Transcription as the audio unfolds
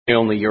May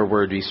only your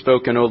word be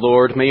spoken, O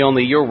Lord. May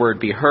only your word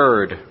be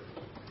heard.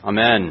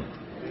 Amen.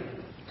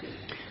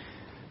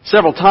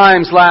 Several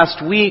times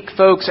last week,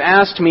 folks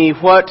asked me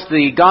what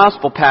the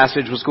gospel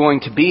passage was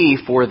going to be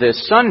for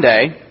this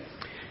Sunday.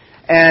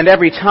 And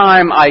every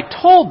time I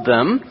told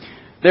them,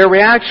 their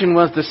reaction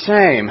was the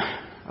same.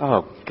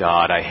 Oh,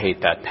 God, I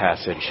hate that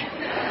passage.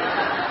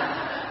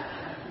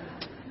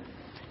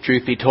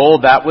 Truth be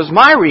told, that was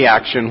my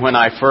reaction when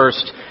I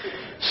first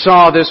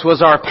saw this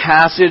was our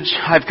passage.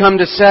 I've come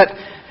to set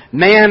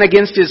man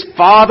against his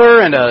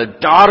father, and a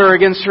daughter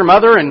against her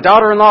mother, and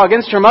daughter-in-law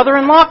against her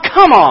mother-in-law.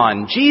 Come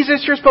on,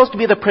 Jesus, you're supposed to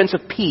be the Prince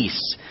of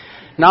Peace,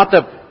 not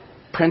the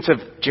Prince of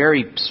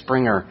Jerry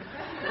Springer.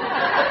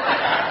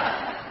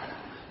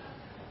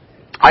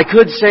 I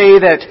could say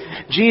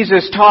that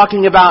Jesus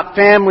talking about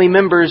family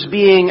members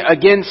being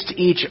against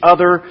each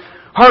other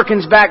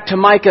harkens back to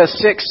Micah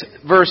 6,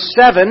 verse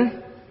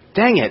 7.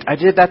 Dang it, I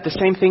did that the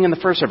same thing in the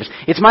first service.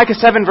 It's Micah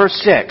 7, verse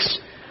 6.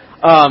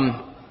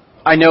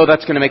 I know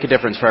that's going to make a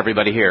difference for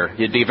everybody here.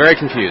 You'd be very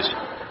confused.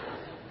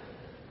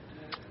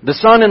 The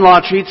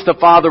son-in-law treats the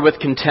father with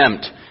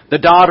contempt. The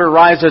daughter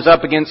rises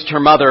up against her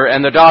mother,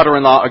 and the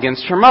daughter-in-law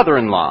against her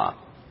mother-in-law.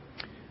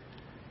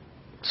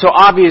 So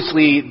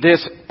obviously,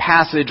 this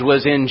passage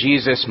was in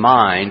Jesus'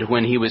 mind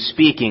when he was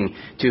speaking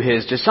to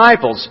his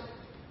disciples.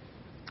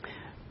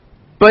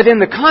 But in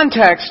the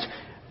context,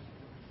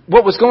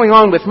 what was going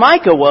on with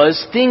Micah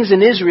was things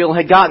in Israel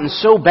had gotten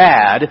so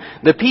bad,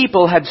 the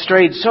people had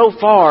strayed so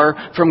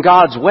far from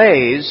God's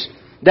ways,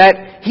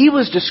 that he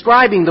was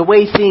describing the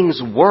way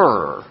things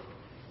were.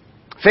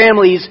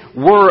 Families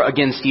were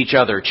against each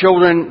other.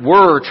 Children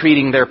were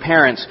treating their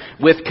parents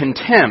with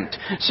contempt.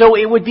 So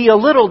it would be a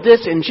little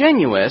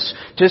disingenuous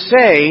to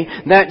say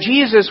that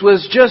Jesus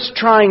was just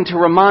trying to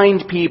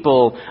remind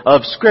people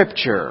of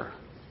Scripture.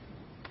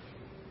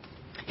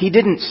 He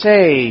didn't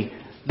say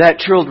that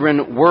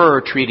children were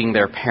treating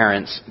their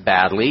parents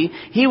badly.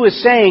 He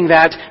was saying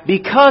that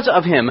because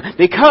of him,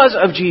 because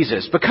of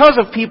Jesus, because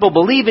of people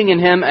believing in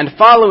him and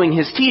following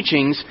his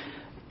teachings,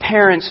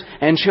 parents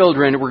and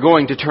children were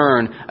going to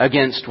turn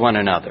against one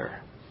another.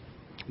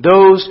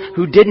 Those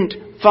who didn't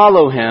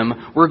follow him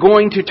were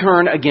going to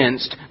turn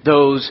against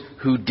those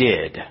who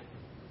did.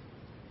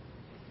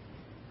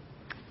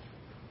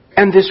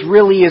 And this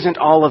really isn't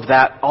all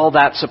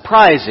that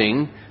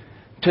surprising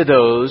to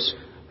those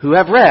who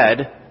have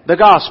read the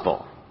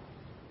gospel.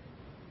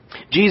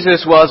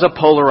 Jesus was a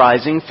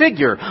polarizing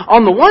figure.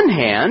 On the one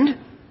hand,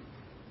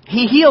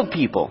 he healed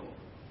people.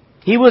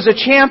 He was a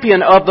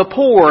champion of the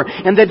poor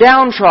and the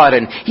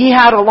downtrodden. He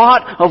had a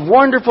lot of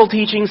wonderful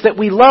teachings that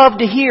we love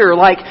to hear,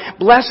 like,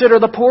 "Blessed are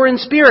the poor in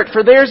spirit,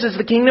 for theirs is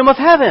the kingdom of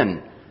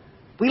heaven."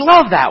 We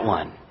love that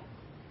one.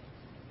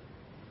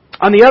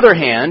 On the other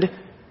hand,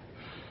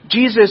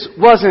 Jesus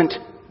wasn't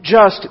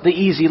just the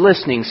easy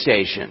listening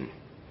station.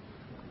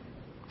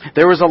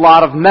 There was a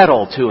lot of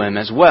metal to him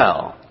as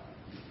well.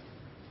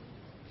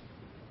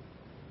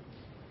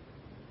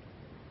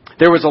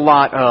 There was a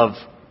lot of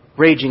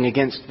raging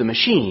against the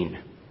machine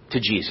to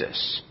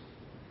Jesus.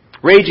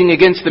 Raging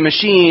against the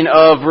machine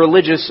of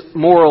religious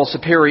moral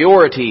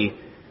superiority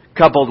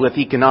coupled with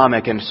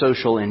economic and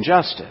social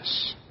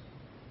injustice.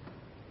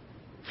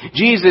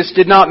 Jesus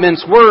did not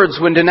mince words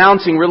when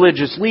denouncing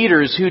religious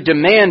leaders who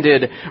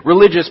demanded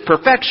religious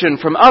perfection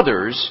from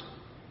others,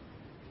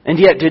 and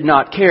yet did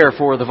not care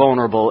for the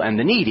vulnerable and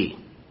the needy.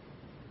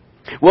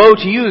 "Woe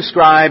to you,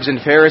 scribes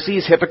and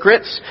Pharisees,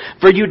 hypocrites,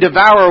 for you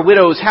devour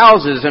widows'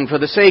 houses and for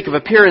the sake of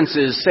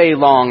appearances say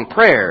long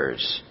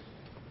prayers."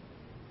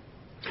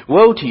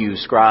 Woe to you,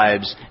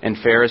 scribes and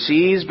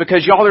Pharisees,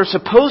 because y'all are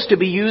supposed to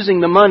be using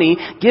the money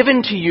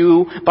given to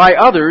you by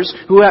others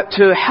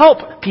to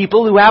help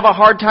people who have a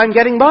hard time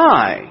getting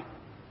by.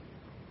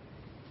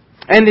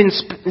 And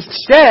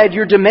instead,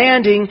 you're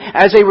demanding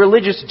as a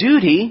religious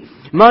duty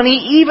money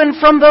even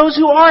from those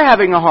who are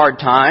having a hard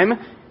time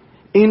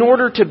in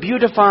order to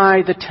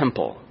beautify the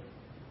temple.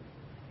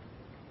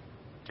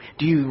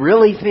 Do you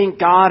really think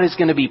God is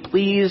going to be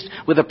pleased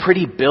with a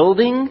pretty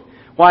building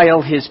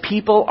while his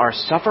people are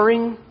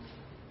suffering?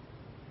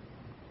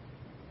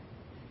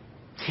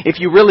 If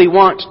you really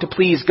want to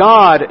please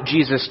God,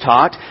 Jesus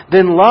taught,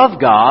 then love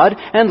God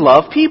and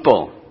love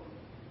people.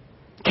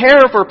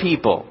 Care for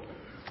people.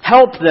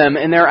 Help them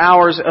in their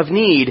hours of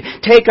need.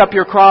 Take up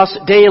your cross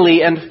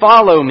daily and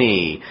follow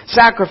me.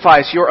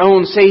 Sacrifice your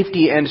own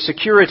safety and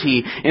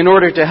security in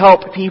order to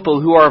help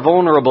people who are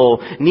vulnerable,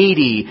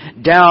 needy,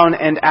 down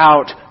and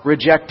out,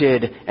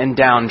 rejected and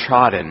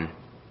downtrodden.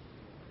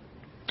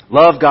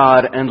 Love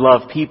God and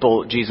love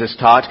people, Jesus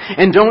taught,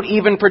 and don't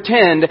even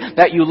pretend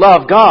that you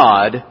love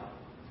God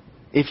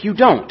if you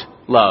don't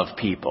love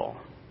people.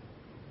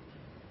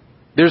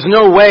 There's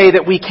no way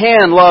that we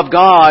can love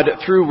God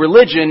through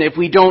religion if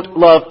we don't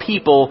love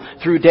people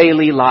through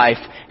daily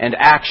life and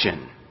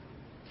action.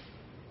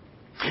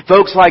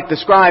 Folks like the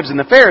scribes and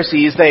the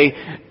Pharisees, they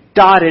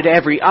dotted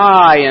every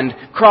I and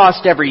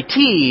crossed every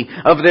T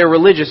of their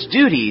religious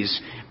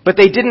duties, but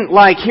they didn't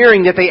like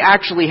hearing that they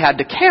actually had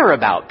to care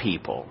about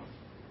people.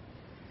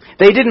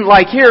 They didn't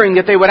like hearing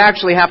that they would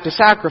actually have to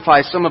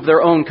sacrifice some of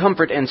their own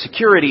comfort and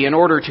security in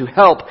order to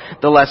help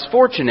the less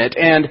fortunate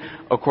and,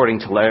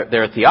 according to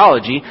their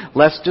theology,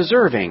 less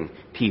deserving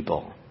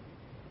people.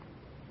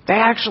 They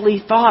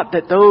actually thought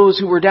that those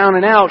who were down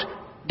and out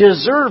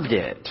deserved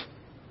it.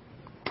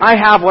 I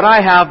have what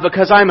I have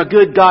because I'm a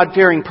good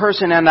God-fearing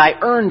person and I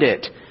earned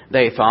it,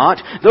 they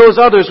thought. Those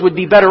others would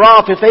be better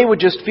off if they would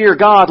just fear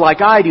God like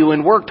I do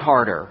and worked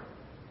harder.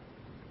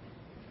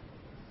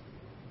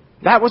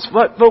 That was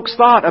what folks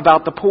thought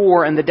about the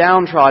poor and the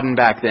downtrodden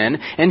back then,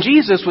 and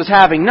Jesus was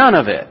having none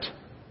of it.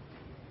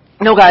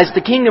 No, guys,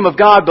 the kingdom of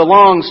God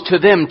belongs to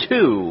them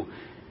too.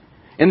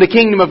 And the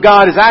kingdom of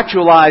God is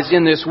actualized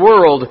in this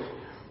world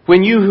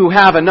when you who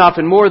have enough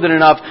and more than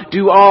enough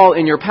do all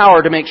in your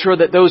power to make sure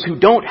that those who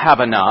don't have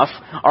enough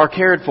are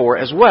cared for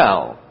as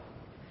well.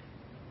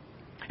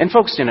 And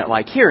folks didn't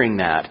like hearing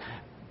that.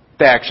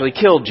 They actually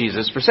killed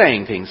Jesus for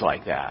saying things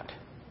like that.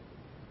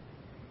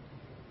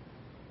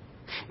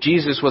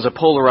 Jesus was a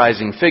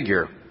polarizing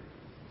figure.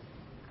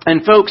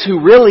 And folks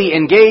who really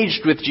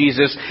engaged with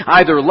Jesus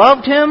either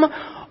loved him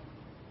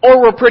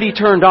or were pretty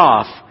turned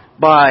off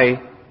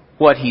by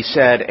what he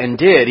said and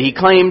did. He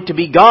claimed to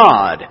be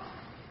God.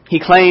 He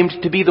claimed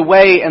to be the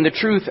way and the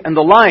truth and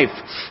the life.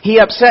 He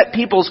upset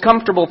people's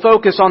comfortable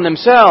focus on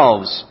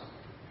themselves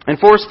and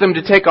forced them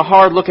to take a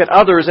hard look at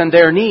others and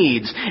their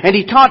needs. And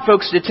he taught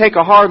folks to take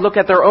a hard look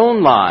at their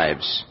own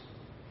lives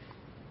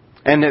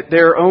and at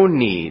their own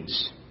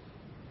needs,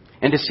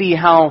 and to see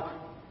how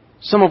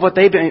some of what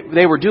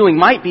they were doing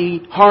might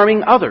be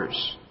harming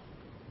others.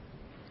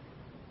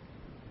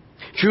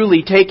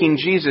 Truly taking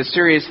Jesus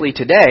seriously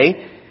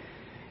today,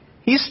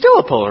 he's still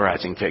a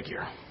polarizing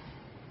figure.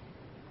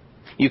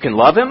 You can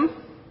love him,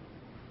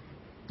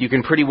 you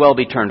can pretty well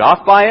be turned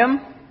off by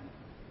him,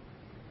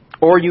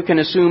 or you can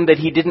assume that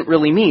he didn't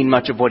really mean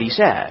much of what he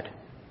said.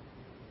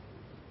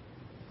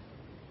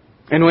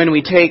 And when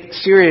we take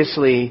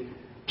seriously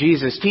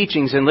Jesus'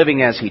 teachings and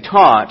living as he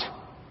taught,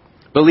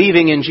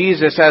 believing in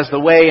Jesus as the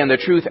way and the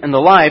truth and the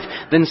life,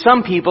 then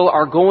some people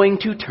are going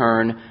to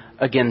turn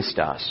against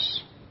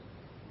us.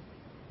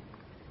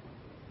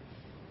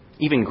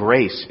 Even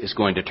grace is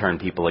going to turn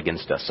people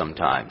against us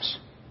sometimes.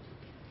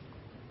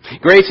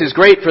 Grace is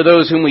great for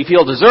those whom we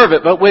feel deserve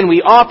it, but when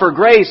we offer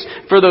grace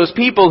for those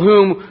people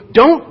whom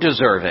don't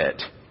deserve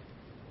it,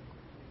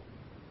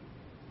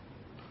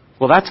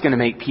 well, that's going to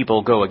make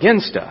people go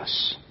against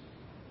us.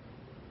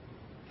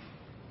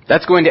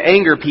 That's going to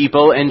anger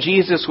people, and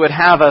Jesus would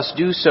have us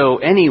do so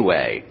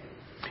anyway,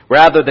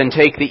 rather than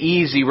take the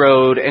easy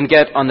road and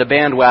get on the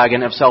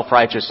bandwagon of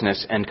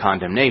self-righteousness and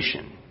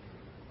condemnation.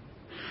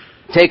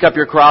 Take up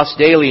your cross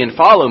daily and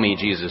follow me,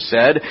 Jesus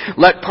said.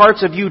 Let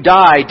parts of you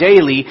die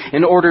daily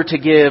in order to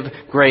give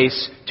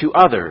grace to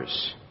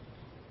others.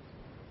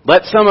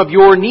 Let some of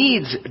your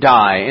needs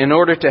die in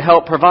order to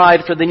help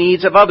provide for the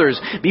needs of others.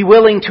 Be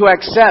willing to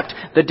accept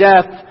the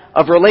death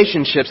of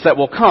relationships that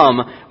will come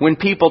when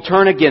people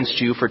turn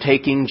against you for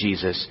taking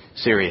Jesus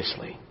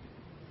seriously.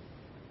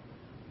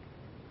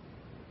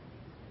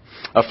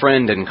 A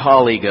friend and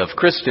colleague of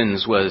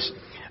Kristen's was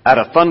at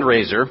a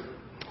fundraiser.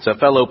 It's a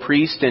fellow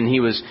priest, and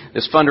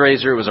this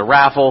fundraiser was a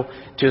raffle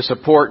to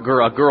support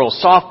a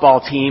girls'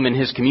 softball team in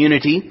his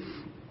community.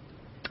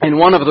 And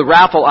one of the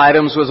raffle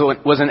items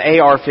was an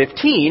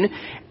AR-15,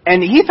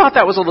 and he thought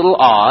that was a little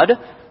odd,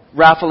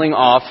 raffling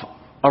off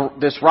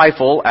this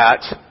rifle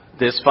at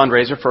this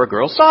fundraiser for a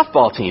girls'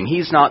 softball team.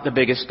 He's not the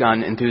biggest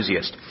gun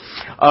enthusiast.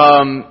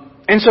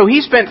 And so he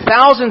spent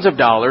thousands of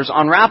dollars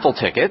on raffle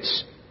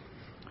tickets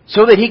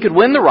so that he could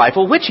win the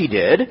rifle, which he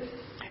did.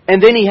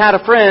 And then he had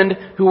a friend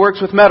who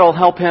works with metal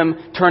help him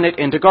turn it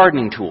into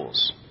gardening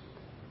tools.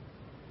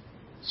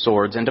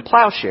 Swords into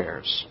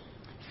plowshares.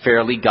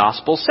 Fairly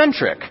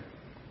gospel-centric.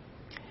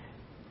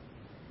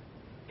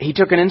 He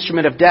took an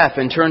instrument of death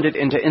and turned it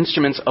into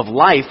instruments of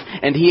life,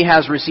 and he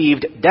has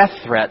received death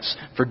threats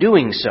for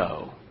doing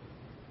so.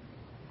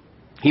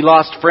 He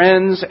lost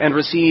friends and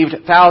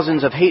received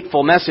thousands of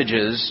hateful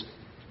messages,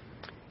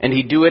 and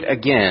he'd do it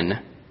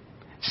again,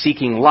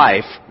 seeking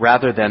life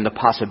rather than the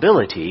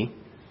possibility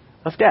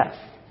of death.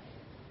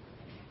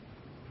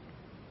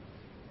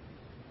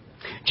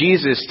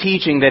 Jesus'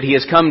 teaching that he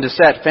has come to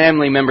set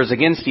family members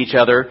against each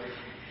other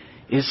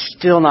is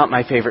still not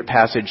my favorite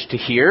passage to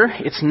hear.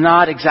 It's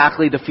not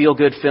exactly the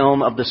feel-good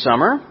film of the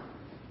summer.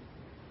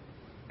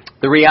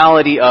 The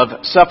reality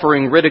of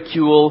suffering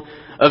ridicule,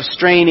 of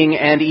straining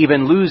and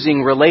even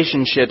losing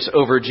relationships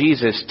over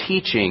Jesus'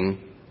 teaching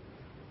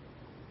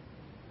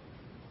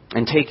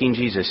and taking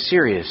Jesus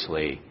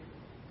seriously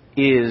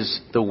is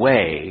the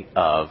way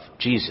of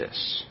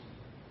Jesus.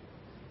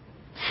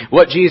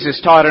 What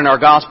Jesus taught in our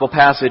gospel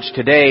passage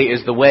today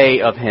is the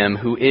way of him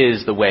who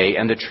is the way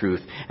and the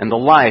truth and the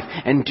life.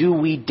 And do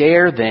we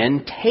dare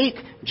then take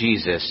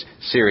Jesus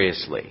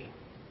seriously?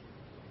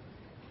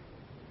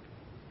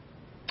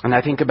 And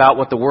I think about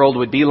what the world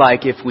would be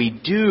like if we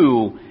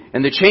do,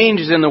 and the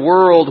changes in the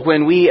world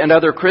when we and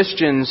other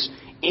Christians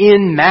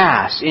in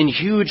mass, in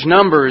huge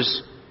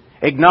numbers,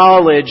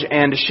 acknowledge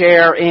and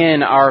share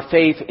in our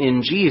faith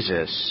in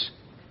Jesus.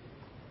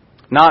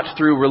 not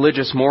through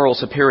religious moral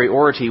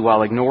superiority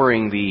while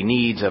ignoring the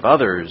needs of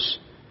others,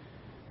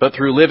 but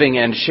through living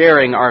and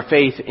sharing our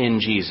faith in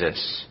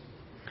Jesus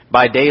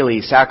by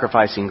daily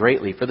sacrificing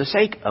greatly for the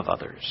sake of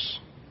others.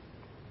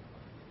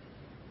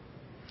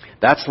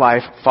 That's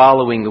life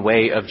following the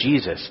way of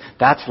Jesus.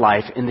 That's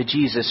life in the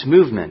Jesus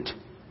movement.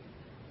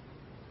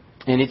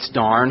 And it's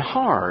darn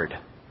hard.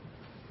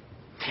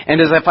 And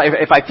as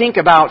if I think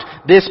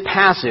about this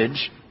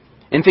passage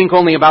and think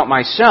only about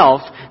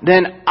myself,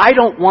 then I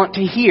don't want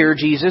to hear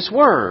Jesus'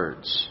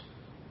 words.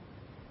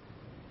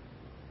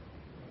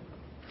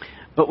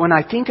 But when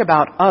I think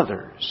about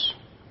others,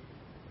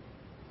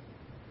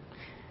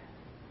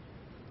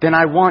 then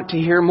I want to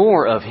hear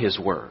more of His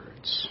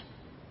words.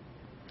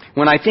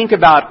 When I think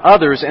about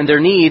others and their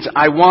needs,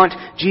 I want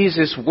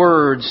Jesus'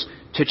 words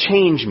to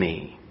change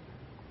me.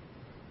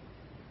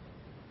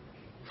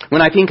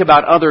 When I think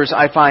about others,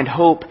 I find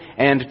hope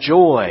and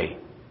joy.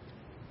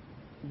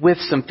 With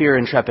some fear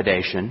and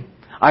trepidation,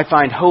 I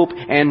find hope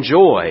and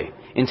joy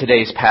in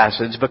today's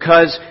passage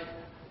because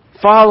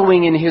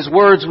following in His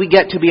words, we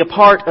get to be a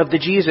part of the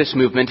Jesus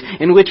movement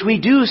in which we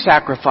do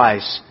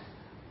sacrifice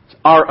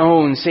our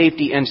own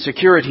safety and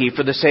security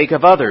for the sake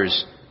of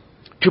others,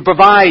 to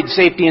provide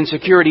safety and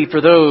security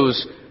for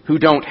those who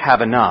don't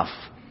have enough.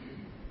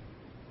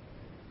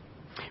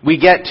 We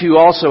get to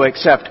also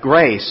accept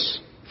grace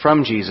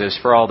from Jesus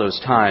for all those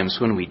times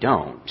when we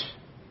don't.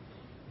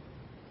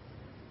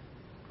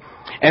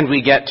 And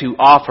we get to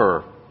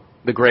offer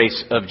the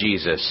grace of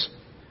Jesus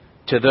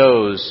to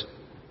those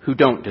who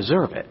don't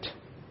deserve it.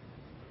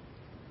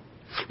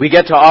 We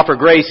get to offer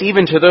grace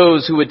even to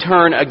those who would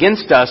turn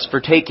against us for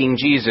taking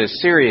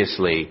Jesus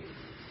seriously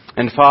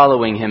and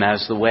following Him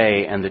as the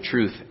way and the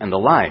truth and the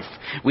life.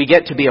 We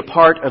get to be a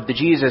part of the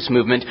Jesus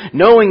movement,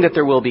 knowing that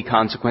there will be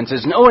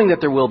consequences, knowing that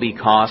there will be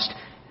cost,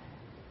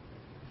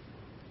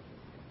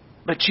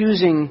 but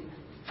choosing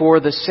for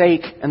the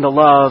sake and the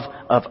love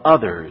of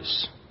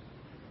others,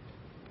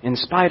 in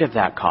spite of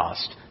that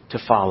cost, to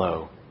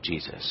follow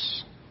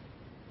Jesus.